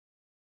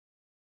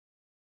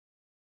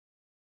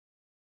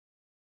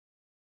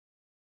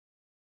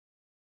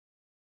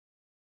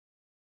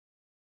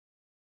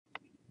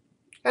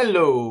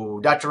Hello,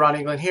 Dr. Ron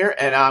England here,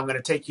 and I'm going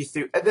to take you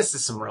through, this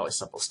is some really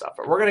simple stuff,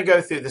 but we're going to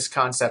go through this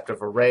concept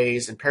of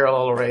arrays and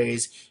parallel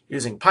arrays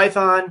using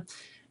Python,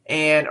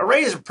 and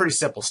arrays are pretty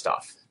simple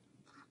stuff.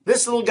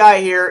 This little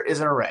guy here is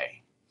an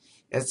array.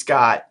 It's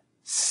got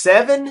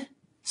 7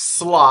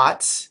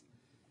 slots.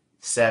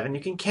 7,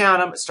 you can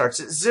count them, it starts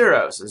at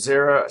 0.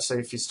 So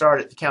if you start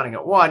at the counting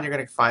at 1, you're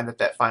going to find that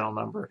that final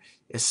number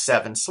is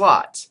 7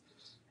 slots.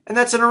 And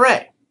that's an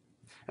array.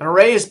 An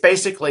array is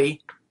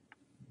basically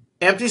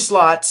empty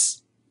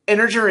slots,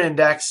 integer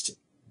indexed,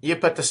 you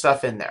put the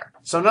stuff in there.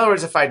 So in other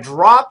words, if I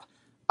drop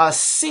a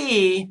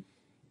C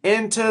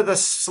into the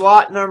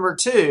slot number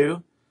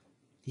 2,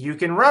 you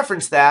can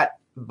reference that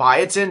by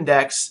its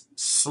index,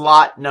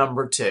 slot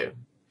number 2.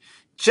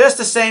 Just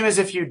the same as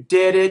if you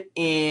did it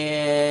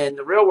in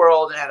the real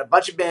world and had a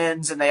bunch of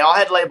bins and they all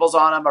had labels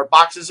on them or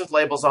boxes with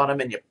labels on them,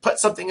 and you put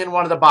something in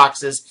one of the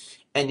boxes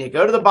and you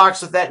go to the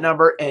box with that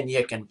number and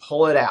you can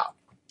pull it out.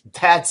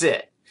 That's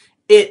it.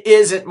 It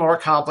isn't more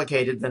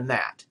complicated than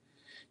that.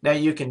 Now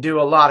you can do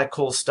a lot of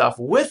cool stuff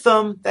with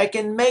them that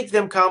can make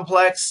them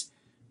complex,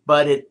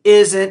 but it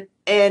isn't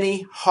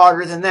any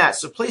harder than that.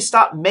 So please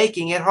stop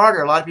making it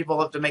harder. A lot of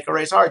people have to make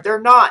arrays hard. They're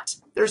not.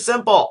 They're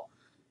simple.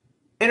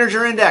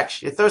 Integer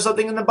index. You throw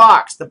something in the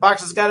box. The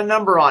box has got a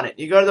number on it.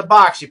 You go to the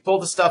box. You pull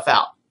the stuff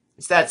out.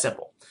 It's that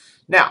simple.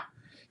 Now,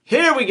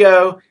 here we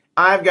go.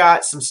 I've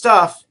got some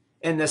stuff.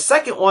 In the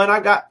second one,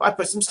 I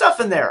put some stuff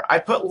in there. I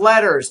put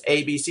letters,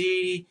 A, B,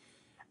 C,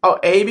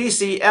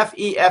 F,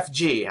 E, F,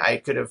 G. I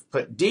could have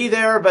put D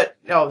there, but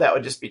no, that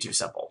would just be too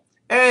simple.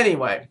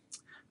 Anyway,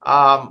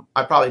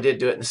 I probably did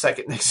do it in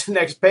the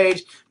next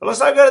page, but let's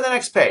not go to the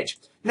next page.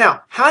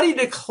 Now, how do you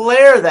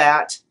declare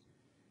that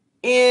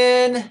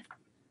in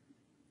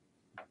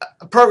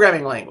a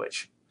programming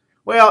language?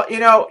 Well,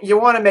 you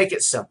want to make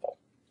it simple.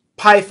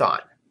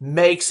 Python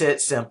makes it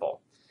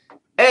simple.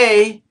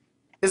 A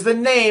is the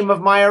name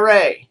of my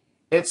array.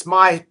 It's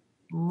my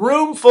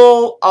room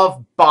full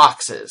of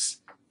boxes.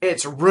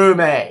 It's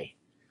room A.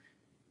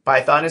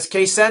 Python is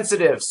case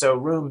sensitive, so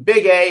room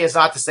big A is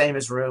not the same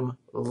as room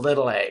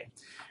little a.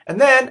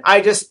 And then I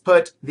just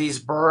put these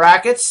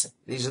brackets.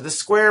 These are the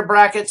square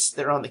brackets.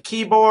 They're on the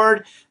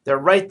keyboard. They're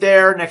right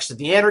there next to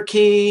the enter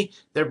key.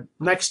 They're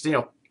next,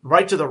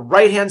 right to the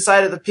right-hand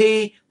side of the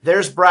P.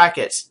 There's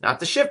brackets, not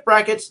the shift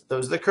brackets.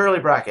 Those are the curly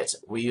brackets.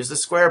 We use the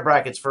square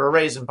brackets for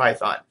arrays in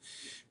Python.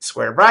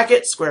 Square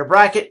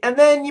bracket, and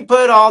then you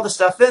put all the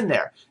stuff in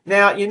there.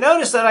 Now, you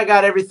notice that I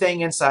got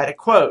everything inside of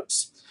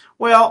quotes.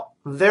 Well,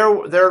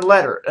 they're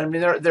letter. I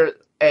mean, they're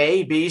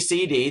A, B,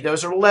 C, D.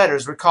 Those are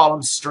letters. We call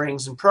them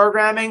strings in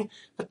programming,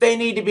 but they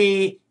need to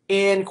be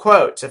in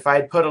quotes. If I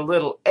had put a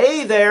little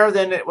a there,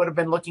 then it would have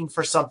been looking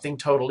for something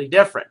totally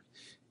different.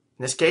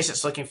 In this case,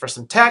 it's looking for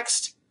some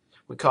text.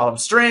 We call them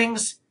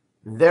strings.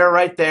 They're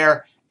right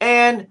there.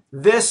 And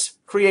this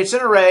creates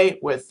an array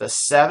with the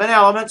 7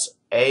 elements,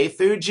 A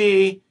through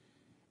G,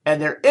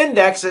 and their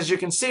index, as you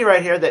can see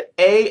right here, that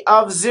A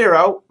of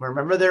 0,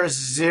 remember there's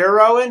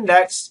 0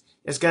 index,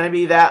 is going to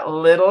be that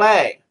little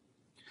a.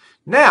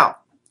 Now,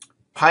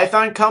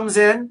 Python comes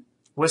in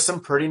with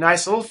some pretty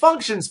nice little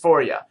functions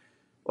for you,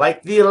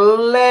 like the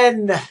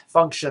len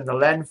function. The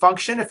len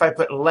function, if I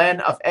put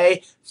len of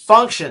A,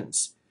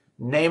 functions.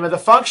 Name of the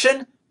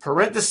function,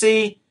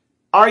 parenthesis,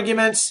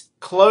 arguments,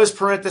 close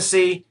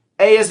parenthesis,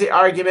 A is the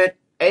argument,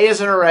 A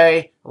is an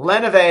array,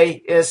 len of A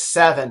is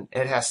 7.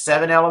 It has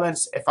 7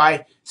 elements. If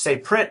I say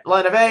print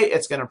len of A,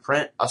 it's going to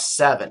print a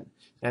 7. I'm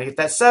going to get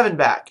that 7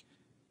 back.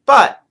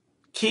 But,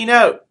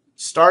 keynote,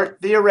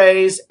 start the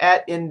arrays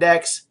at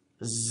index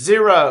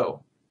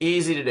 0.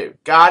 Easy to do.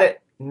 Got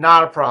it?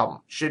 Not a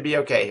problem. Should be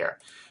okay here.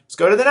 Let's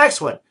go to the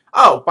next one.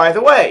 Oh, by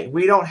the way,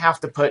 we don't have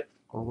to put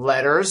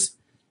letters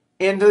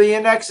into the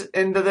index,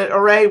 into the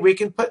array. We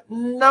can put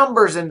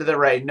numbers into the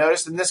array.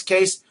 Notice in this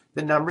case,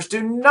 the numbers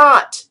do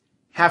not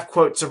have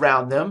quotes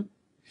around them.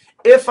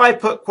 If I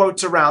put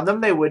quotes around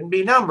them, they wouldn't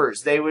be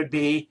numbers. They'd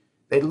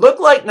look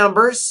like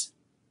numbers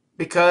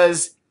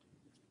because,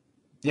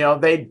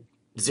 they'd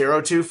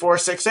 0, 2, 4,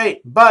 6,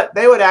 8, but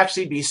they would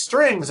actually be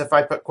strings if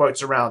I put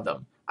quotes around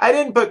them. I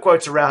didn't put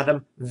quotes around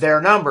them.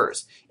 They're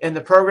numbers. In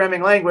the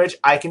programming language,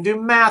 I can do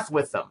math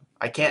with them.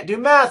 I can't do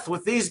math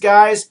with these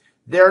guys.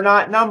 They're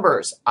not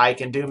numbers. I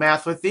can do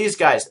math with these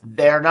guys.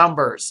 They're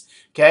numbers.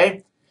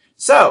 Okay?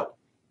 So,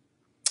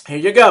 here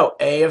you go.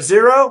 A of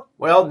 0.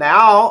 Well,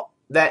 now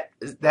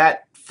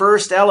that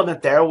first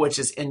element there, which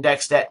is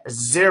indexed at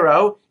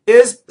 0,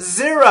 is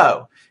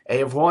 0.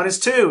 A of 1 is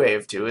 2. A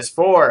of 2 is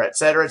 4,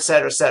 etc.,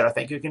 etc., etc. I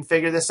think you can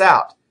figure this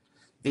out.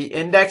 The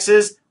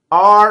indexes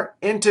are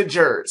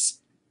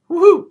integers.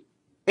 Woohoo!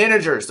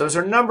 Integers. Those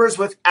are numbers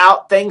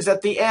without things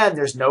at the end.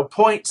 There's no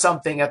point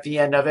something at the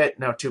end of it.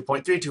 No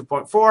 2.3,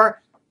 2.4.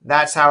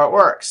 That's how it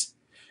works.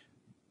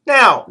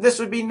 Now, this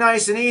would be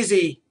nice and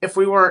easy if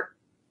we weren't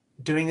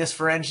doing this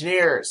for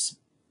engineers.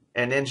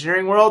 In the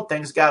engineering world,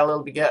 things got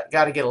to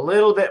get a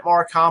little bit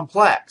more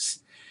complex.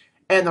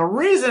 And the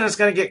reason it's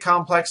going to get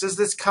complex is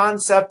this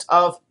concept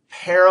of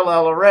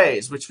parallel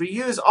arrays, which we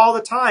use all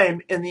the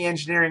time in the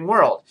engineering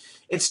world.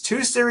 It's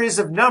 2 series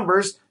of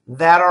numbers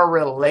that are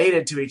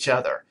related to each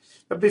other.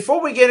 But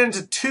before we get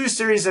into two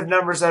series of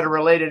numbers that are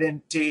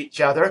related to each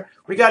other,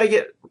 we got to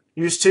get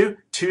used to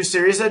two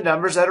series of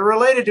numbers that are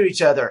related to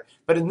each other.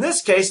 But in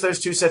this case, those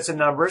two sets of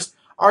numbers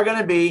are going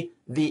to be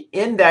the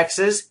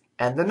indexes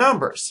and the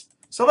numbers.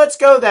 So let's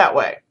go that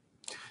way.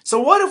 So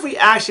what if we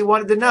actually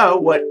wanted to know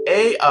what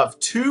a of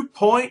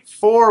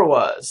 2.4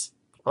 was?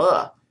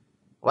 Well,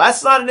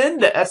 that's not an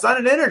index. That's not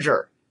an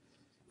integer.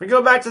 If we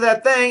go back to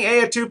that thing,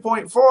 a of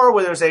 2.4,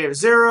 where there's a of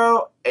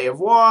 0, a of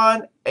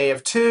 1, a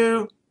of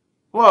 2.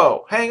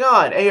 Whoa, hang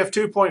on. A of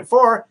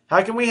 2.4,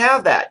 how can we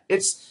have that?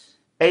 It's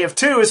a of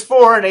 2 is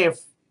 4 and a of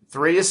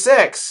 3 is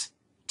 6.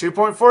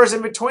 2.4 is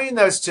in between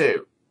those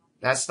two.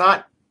 That's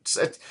not,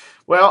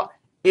 well,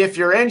 if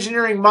your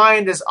engineering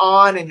mind is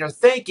on and you're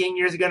thinking,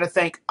 you're going to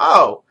think,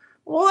 oh,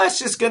 well, that's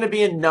just going to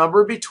be a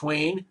number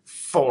between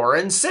 4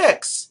 and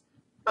 6.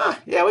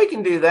 Yeah, we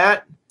can do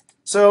that.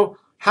 So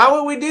how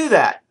would we do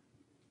that?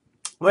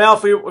 Well,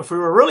 if we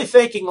were really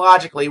thinking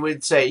logically,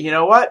 we'd say, you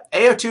know what?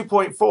 A of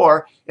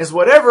 2.4 is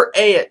whatever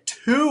a at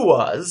 2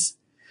 was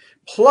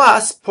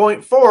plus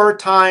 0.4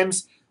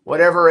 times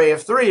whatever a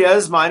of 3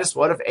 is minus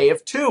what if a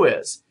of 2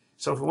 is.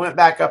 So if we went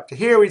back up to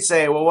here, we'd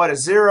say, well, what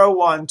is 0,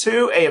 1,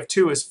 2? A of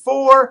 2 is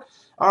 4.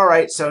 All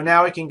right, so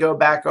now we can go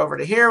back over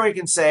to here. We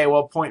can say,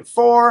 well,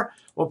 0.4.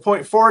 Well,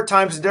 0.4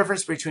 times the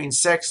difference between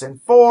 6 and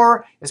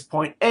 4 is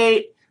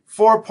 0.8,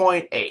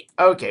 4.8.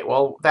 Okay,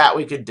 well, that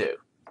we could do.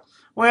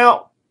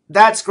 Well,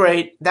 that's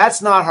great.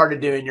 That's not hard to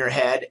do in your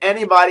head.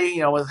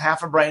 Anybody, with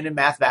half a brain in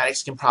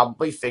mathematics can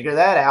probably figure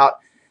that out.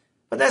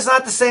 But that's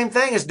not the same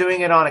thing as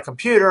doing it on a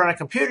computer. On a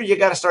computer, you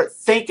got to start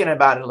thinking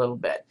about it a little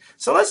bit.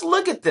 So let's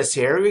look at this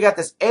here. We got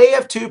this a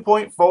of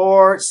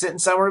 2.4 sitting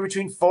somewhere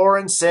between 4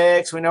 and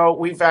 6. We know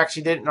we've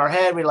actually did it in our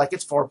head. We're like,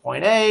 it's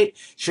 4.8.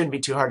 Shouldn't be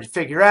too hard to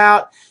figure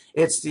out.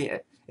 It's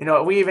the,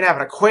 we even have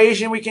an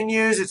equation we can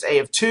use. It's a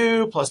of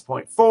 2 plus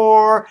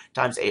 0.4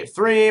 times a of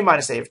 3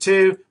 minus a of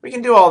 2. We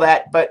can do all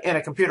that. But in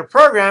a computer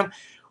program,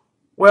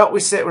 well, we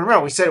said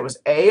it was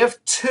a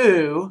of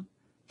 2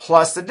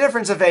 plus the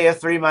difference of a of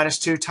 3 minus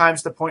 2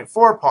 times the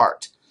 0.4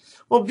 part.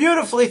 Well,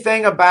 beautifully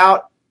thing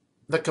about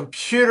the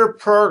computer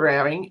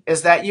programming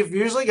is that you've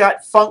usually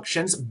got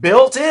functions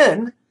built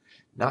in,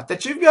 not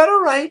that you've got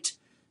to write,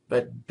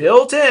 but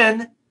built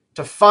in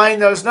to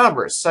find those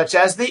numbers, such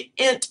as the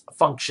int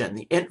function.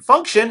 The int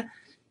function,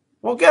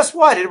 well, guess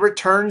what? It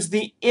returns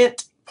the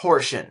int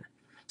portion.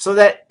 So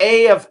that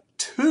a of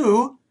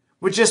 2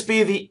 would just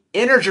be the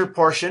integer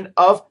portion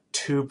of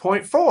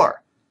 2.4.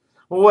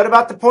 Well, what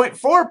about the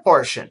 0.4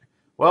 portion?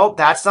 Well,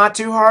 that's not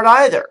too hard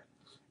either.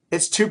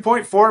 It's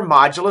 2.4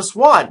 modulus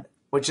 1,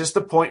 which is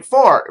the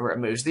 0.4. It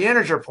removes the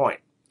integer point.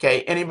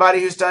 Okay,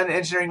 anybody who's done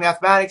engineering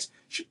mathematics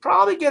should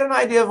probably get an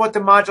idea of what the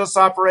modulus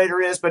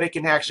operator is, but it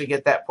can actually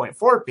get that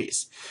 0.4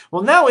 piece.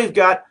 Well, now we've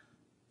got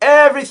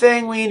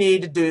everything we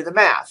need to do the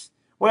math.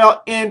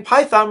 Well, in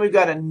Python, we've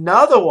got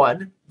another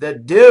one, the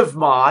div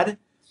mod.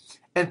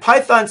 And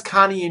Python's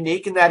kind of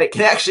unique in that it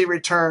can actually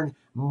return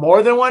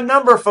more than one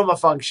number from a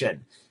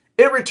function.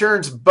 It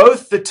returns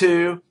both the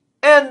 2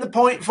 and the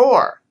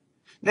 0.4.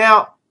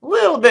 Now, a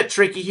little bit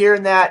tricky here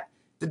in that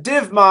the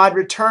div mod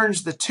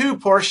returns the 2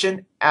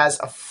 portion as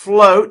a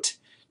float,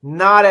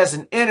 not as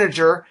an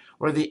integer,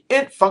 where the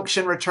int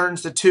function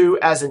returns the 2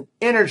 as an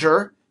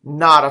integer,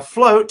 not a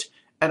float.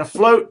 And a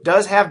float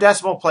does have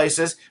decimal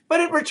places,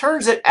 but it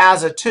returns it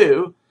as a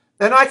 2.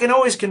 Then I can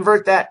always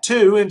convert that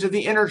 2 into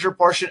the integer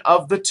portion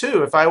of the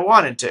 2 if I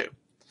wanted to.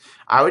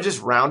 I would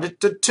just round it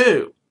to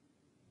 2.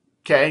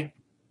 Okay?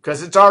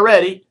 Because it's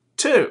already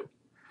 2.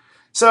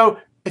 So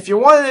if you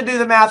wanted to do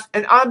the math,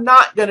 and I'm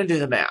not going to do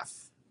the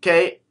math,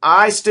 okay?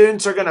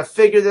 Students are going to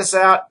figure this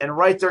out and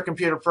write their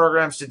computer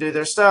programs to do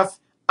their stuff.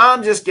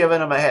 I'm just giving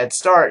them a head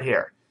start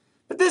here.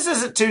 But this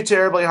isn't too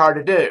terribly hard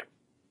to do.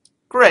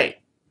 Great.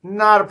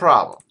 Not a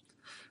problem.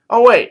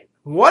 Oh, wait.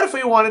 What if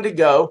we wanted to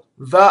go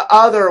the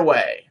other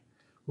way?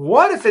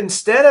 What if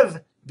instead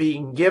of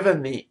being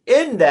given the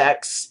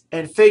index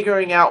and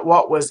figuring out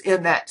what was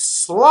in that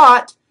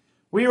slot,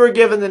 we were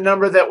given the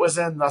number that was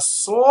in the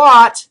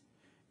slot,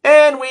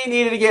 and we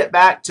needed to get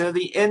back to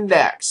the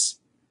index.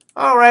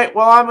 All right,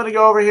 well, I'm going to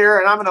go over here,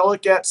 and I'm going to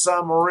look at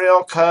some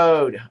real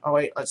code. Oh,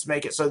 wait, let's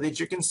make it so that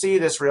you can see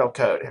this real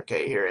code.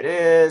 Okay, here it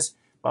is.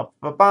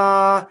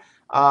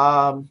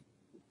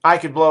 I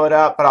could blow it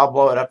up, but I'll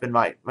blow it up in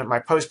my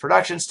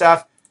post-production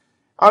stuff.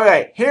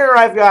 Okay, here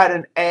I've got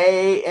an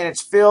A, and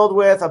it's filled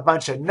with a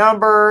bunch of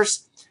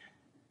numbers.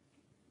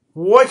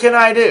 What can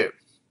I do?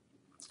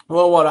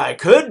 Well, what I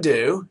could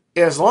do,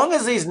 as long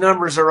as these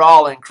numbers are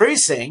all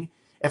increasing,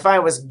 if I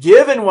was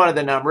given one of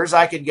the numbers,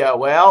 I could go,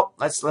 well,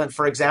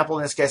 for example,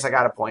 in this case, I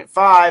got a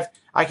 0.5.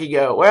 I could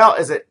go, well,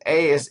 is it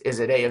A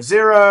of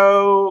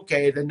 0?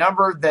 Okay, the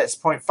number that's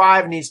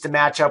 0.5 needs to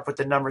match up with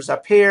the numbers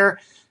up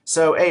here.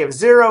 So A of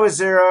 0 is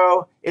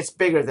 0. It's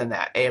bigger than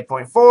that. A of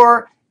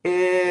 0.4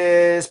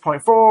 is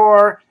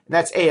 0.4. And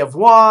that's A of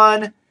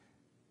 1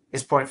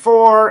 is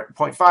 0.4.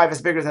 0.5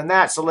 is bigger than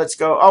that. So let's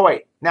go, oh,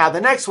 wait. Now,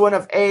 the next one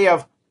of A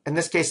of in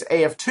this case,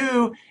 a of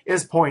 2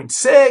 is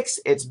 0.6.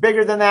 It's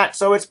bigger than that,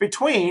 so it's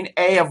between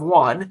a of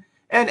 1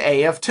 and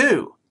a of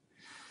 2.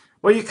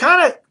 Well, you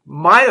kind of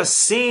might have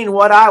seen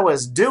what I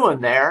was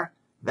doing there.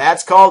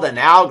 That's called an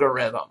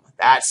algorithm.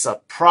 That's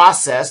a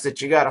process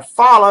that you got to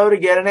follow to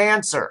get an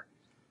answer.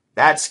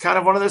 That's kind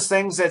of one of those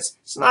things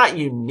it's not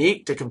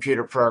unique to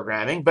computer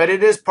programming, but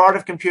it is part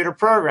of computer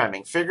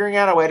programming, figuring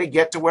out a way to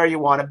get to where you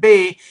want to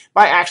be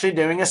by actually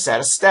doing a set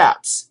of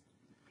steps.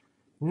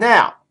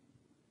 Now,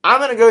 I'm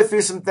going to go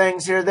through some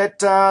things here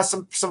that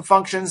some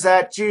functions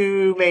that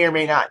you may or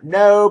may not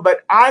know,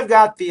 but I've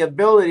got the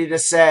ability to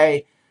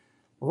say,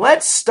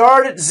 let's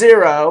start at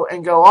 0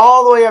 and go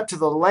all the way up to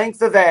the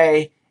length of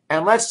a,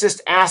 and let's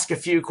just ask a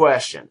few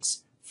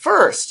questions.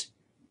 First,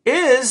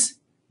 is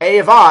a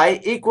of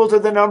I equal to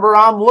the number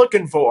I'm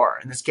looking for?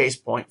 In this case,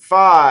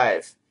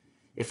 0.5.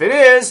 If it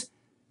is,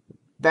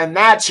 then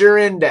that's your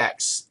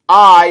index.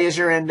 I is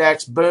your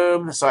index.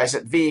 Boom. So I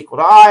set v equal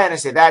to I, and I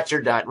say, that's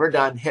you're done. We're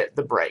done. Hit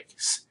the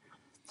brakes.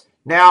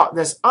 Now,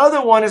 this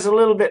other one is a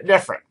little bit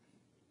different.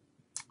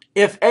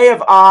 If a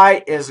of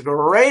I is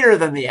greater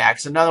than the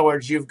x, in other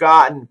words, you've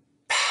gotten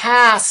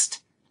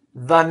past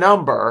the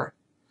number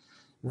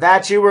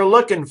that you were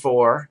looking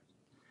for,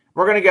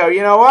 we're going to go,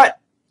 you know what?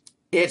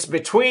 It's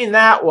between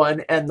that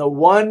one and the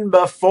one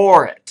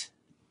before it.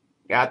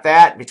 Got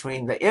that?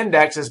 Between the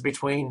index is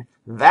between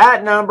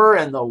that number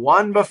and the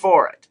one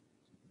before it.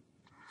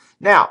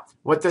 Now,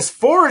 what this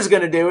 4 is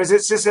going to do is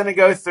it's just going to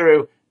go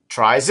through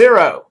try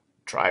 0,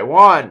 try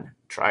 1,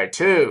 try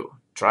 2,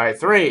 try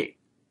 3.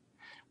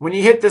 When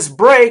you hit this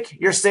break,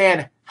 you're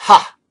saying,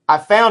 ha, I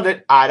found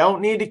it. I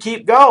don't need to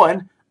keep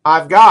going.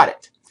 I've got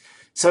it.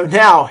 So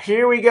now,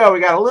 here we go. We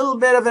got a little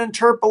bit of an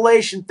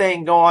interpolation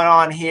thing going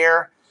on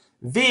here.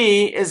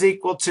 V is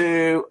equal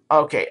to,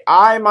 okay,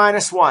 I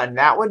minus 1.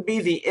 That would be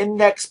the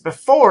index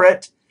before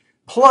it,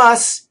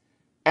 plus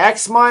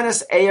x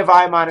minus a of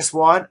I minus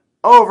 1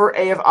 over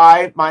a of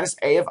I minus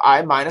a of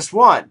I minus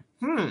 1.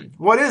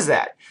 What is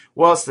that?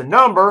 Well, it's the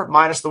number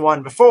minus the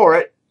one before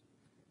it,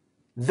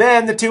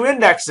 then the two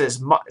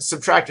indexes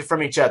subtracted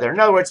from each other. In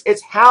other words,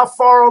 it's how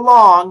far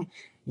along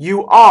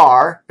you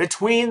are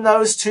between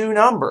those two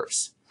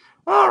numbers.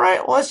 All right,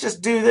 well, let's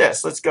just do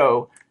this. Let's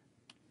go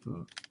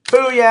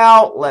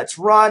booyah. Let's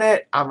run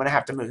it. I'm going to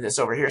have to move this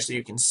over here so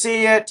you can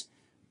see it.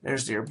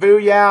 There's your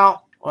booyah.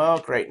 Well,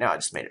 great. Now I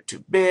just made it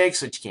too big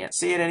so that you can't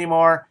see it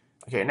anymore.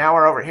 Okay, now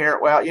we're over here.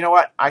 Well, you know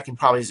what? I can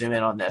probably zoom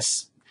in on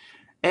this.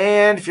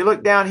 And if you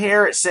look down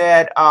here, it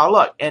said,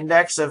 look,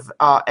 index of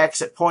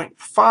x at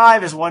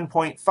 0.5 is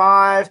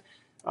 1.5.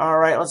 All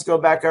right, let's go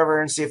back over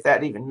and see if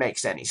that even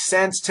makes any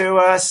sense to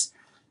us.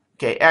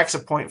 Okay, x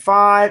of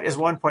 0.5 is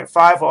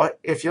 1.5. Well,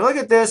 if you look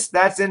at this,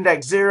 that's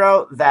index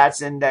 0.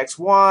 That's index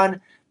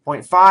 1.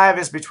 0.5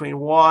 is between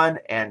 1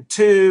 and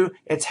 2.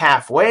 It's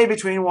halfway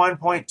between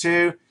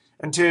 1.2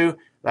 and 2.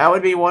 That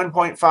would be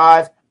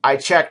 1.5. I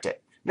checked it.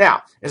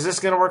 Now, is this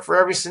going to work for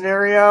every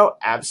scenario?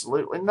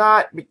 Absolutely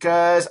not,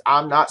 because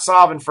I'm not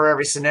solving for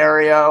every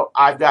scenario.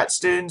 I've got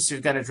students who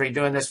are going to be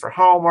doing this for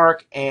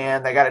homework,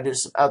 and they got to do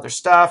some other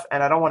stuff,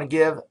 and I don't want to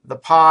give the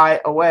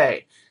pie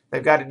away.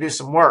 They've got to do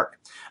some work.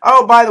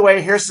 Oh, by the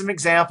way, here's some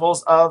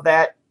examples of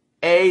that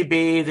A,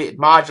 B, the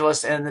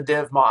modulus, and the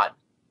div mod.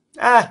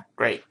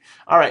 Great.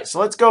 All right, so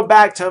let's go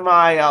back to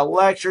my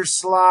lecture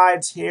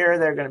slides here.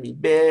 They're going to be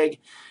big.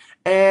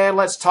 And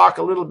let's talk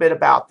a little bit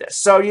about this.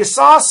 So you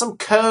saw some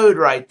code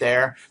right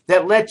there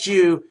that let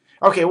you,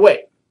 okay,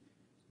 wait.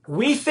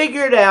 We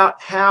figured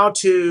out how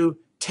to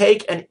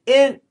take an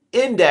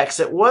index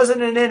that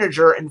wasn't an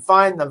integer and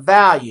find the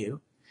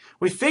value.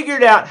 We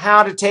figured out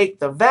how to take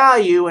the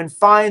value and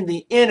find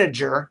the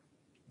integer.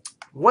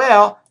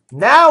 Well,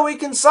 now we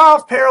can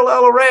solve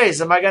parallel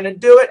arrays. Am I going to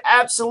do it?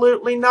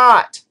 Absolutely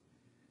not.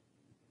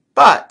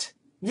 But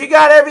you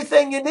got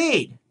everything you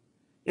need.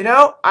 You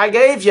know, I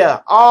gave you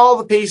all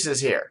the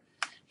pieces here.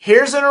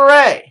 Here's an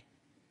array.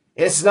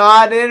 It's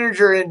not an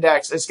integer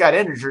index. It's got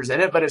integers in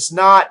it, but it's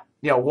not,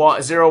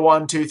 0,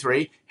 1, 2,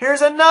 3.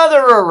 Here's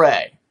another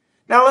array.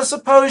 Now, let's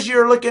suppose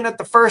you're looking at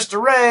the first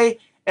array,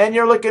 and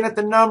you're looking at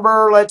the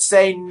number, let's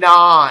say,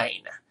 9.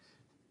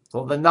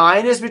 Well, the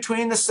 9 is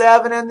between the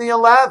 7 and the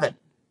 11.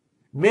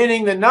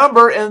 Meaning the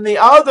number in the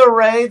other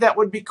array that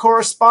would be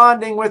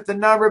corresponding with the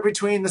number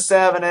between the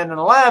 7 and an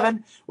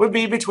 11 would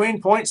be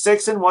between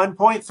 0.6 and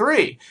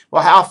 1.3.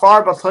 Well, how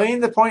far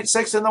between the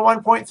 0.6 and the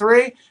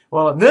 1.3?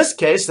 Well, in this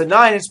case, the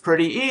 9 is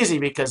pretty easy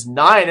because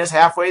 9 is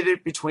halfway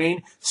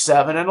between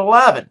 7 and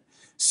 11.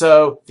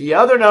 So the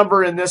other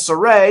number in this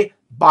array,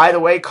 by the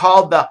way,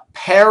 called the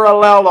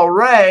parallel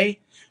array,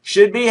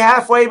 should be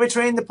halfway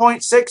between the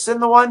 0.6 and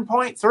the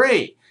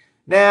 1.3.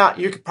 Now,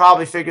 you could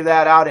probably figure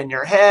that out in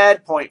your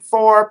head.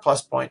 0.4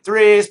 plus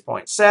 0.3 is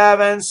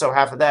 0.7, so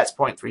half of that's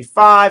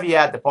 0.35. You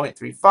add the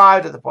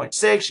 0.35 to the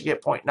 0.6, you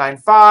get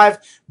 0.95.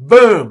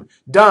 Boom,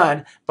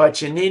 done.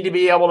 But you need to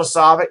be able to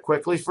solve it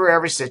quickly for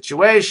every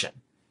situation.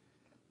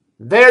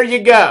 There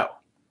you go.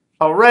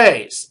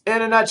 Arrays,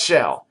 in a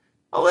nutshell.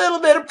 A little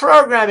bit of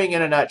programming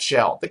in a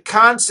nutshell. The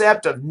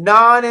concept of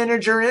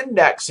non-integer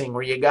indexing,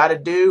 where you got to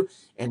do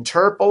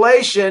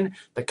interpolation.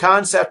 The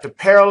concept of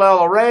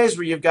parallel arrays,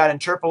 where you've got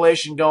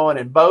interpolation going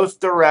in both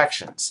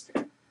directions.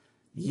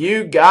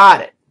 You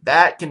got it.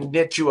 That can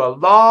get you a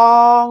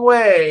long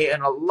way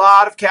and a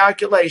lot of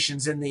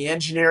calculations in the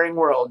engineering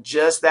world.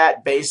 Just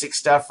that basic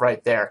stuff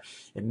right there.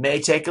 It may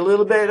take a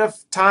little bit of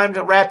time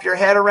to wrap your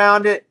head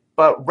around it,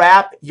 but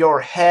wrap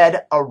your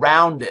head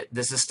around it.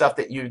 This is stuff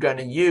that you're going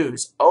to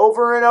use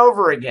over and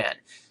over again.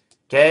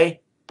 Okay?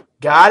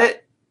 Got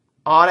it?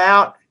 On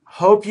out.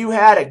 Hope you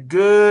had a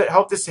good,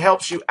 hope this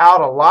helps you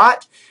out a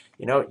lot.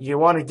 You know, you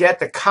want to get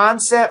the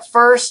concept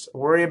first,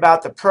 worry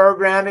about the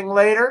programming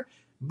later,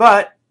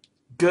 but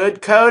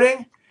good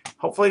coding.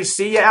 Hopefully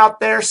see you out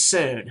there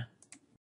soon.